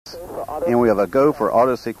seconds, and we have a go for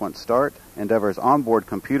auto sequence start. Endeavour's onboard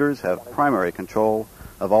computers have primary control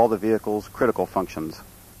of all the vehicle's critical functions.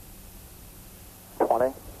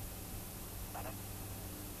 20.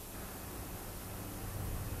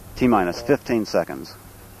 T-minus 15 seconds.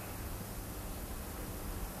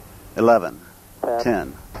 11,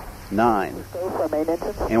 10, 9,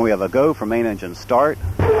 and we have a go for main engine start.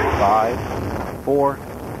 5, 4,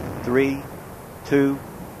 3, 2,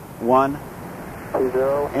 1,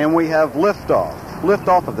 and we have liftoff.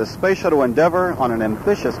 Liftoff of the Space Shuttle Endeavour on an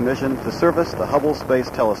ambitious mission to service the Hubble Space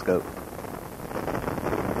Telescope.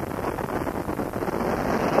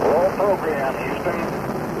 Roll program, Houston.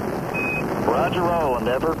 Roger, roll,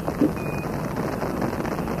 Endeavour.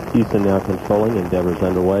 Houston now controlling. Endeavour's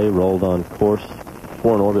underway. Rolled on course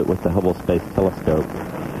for an orbit with the Hubble Space Telescope.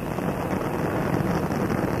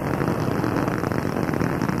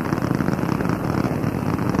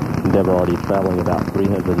 Endeavour already traveling about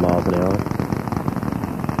 300 miles an hour.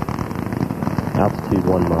 Altitude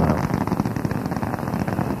 1 mile.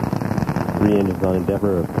 3 engines on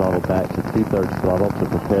Endeavour are throttled back to 2/3 throttle to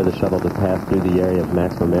prepare the shuttle to pass through the area of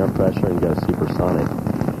maximum air pressure and go supersonic.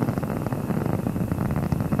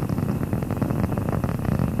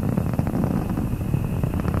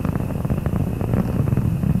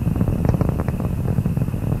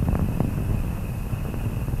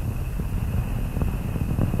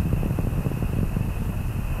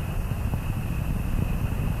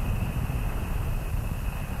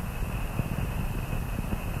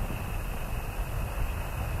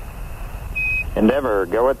 Endeavour,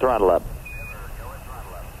 go at throttle up.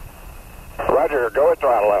 Roger, go at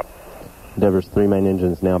throttle up. Endeavour's 3 main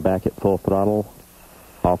engines now back at full throttle.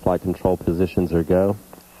 All flight control positions are go.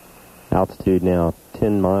 Altitude now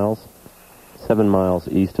 10 miles, 7 miles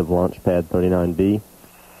east of launch pad 39B.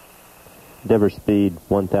 Endeavour speed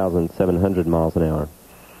 1,700 miles an hour.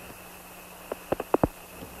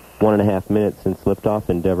 1.5 minutes since liftoff.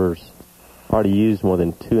 Endeavour's already used more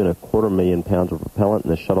than 2.25 million pounds of propellant,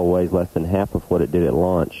 and the shuttle weighs less than half of what it did at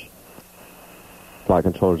launch. Flight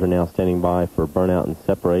controllers are now standing by for burnout and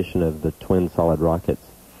separation of the twin solid rockets.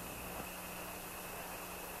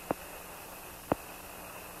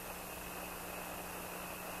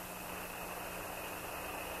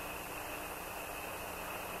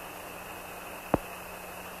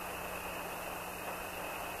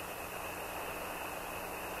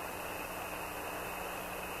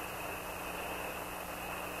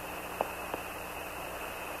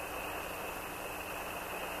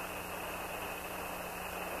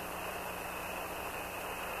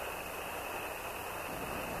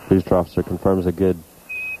 Booster officer confirms a good.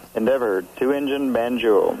 Endeavour, 2-engine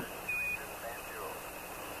Banjul.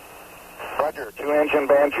 Roger, 2-engine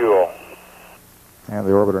Banjul. And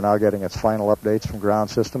the orbiter now getting its final updates from ground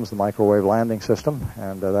systems, the microwave landing system,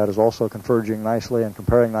 and that is also converging nicely and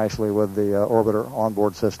comparing nicely with the orbiter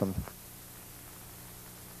onboard system.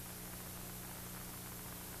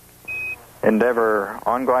 Endeavour,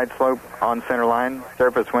 on glide slope, on center line,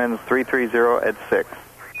 surface winds 330 at 6.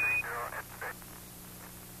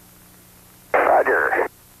 Roger.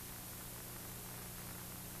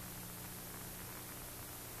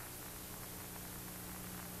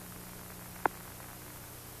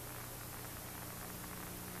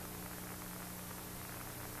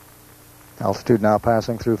 Altitude now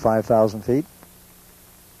passing through 5,000 feet.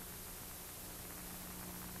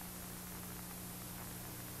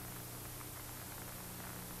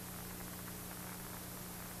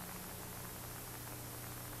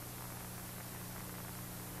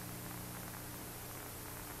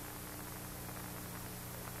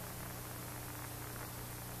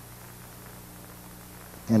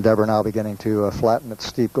 Endeavour now beginning to flatten its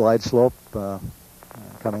steep glide slope,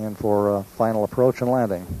 coming in for final approach and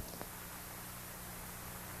landing.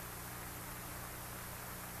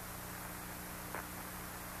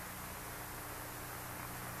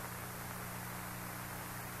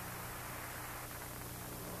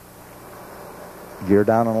 Gear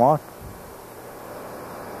down and lock.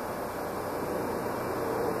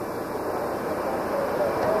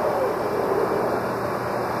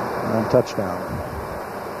 And touchdown.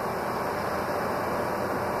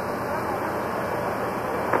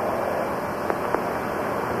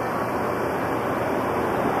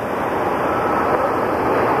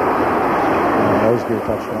 Gear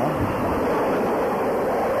touchdown.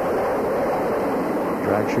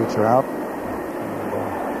 Drag chutes are out.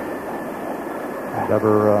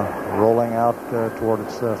 Endeavour rolling out toward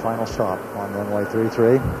its final stop on runway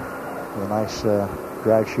 33 with a nice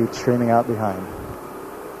drag chute streaming out behind.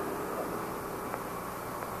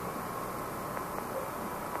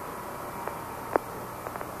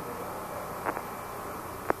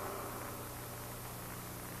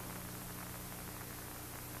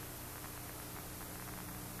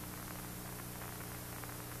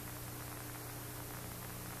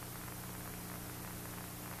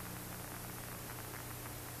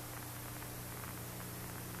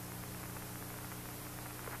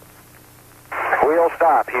 We'll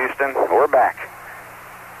stop, Houston. We're back.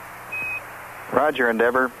 Roger,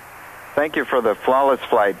 Endeavour. Thank you for the flawless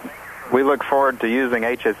flight. We look forward to using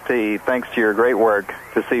HST, thanks to your great work,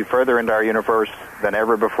 to see further into our universe than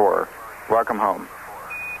ever before. Welcome home.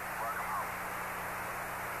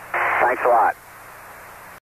 Thanks a lot.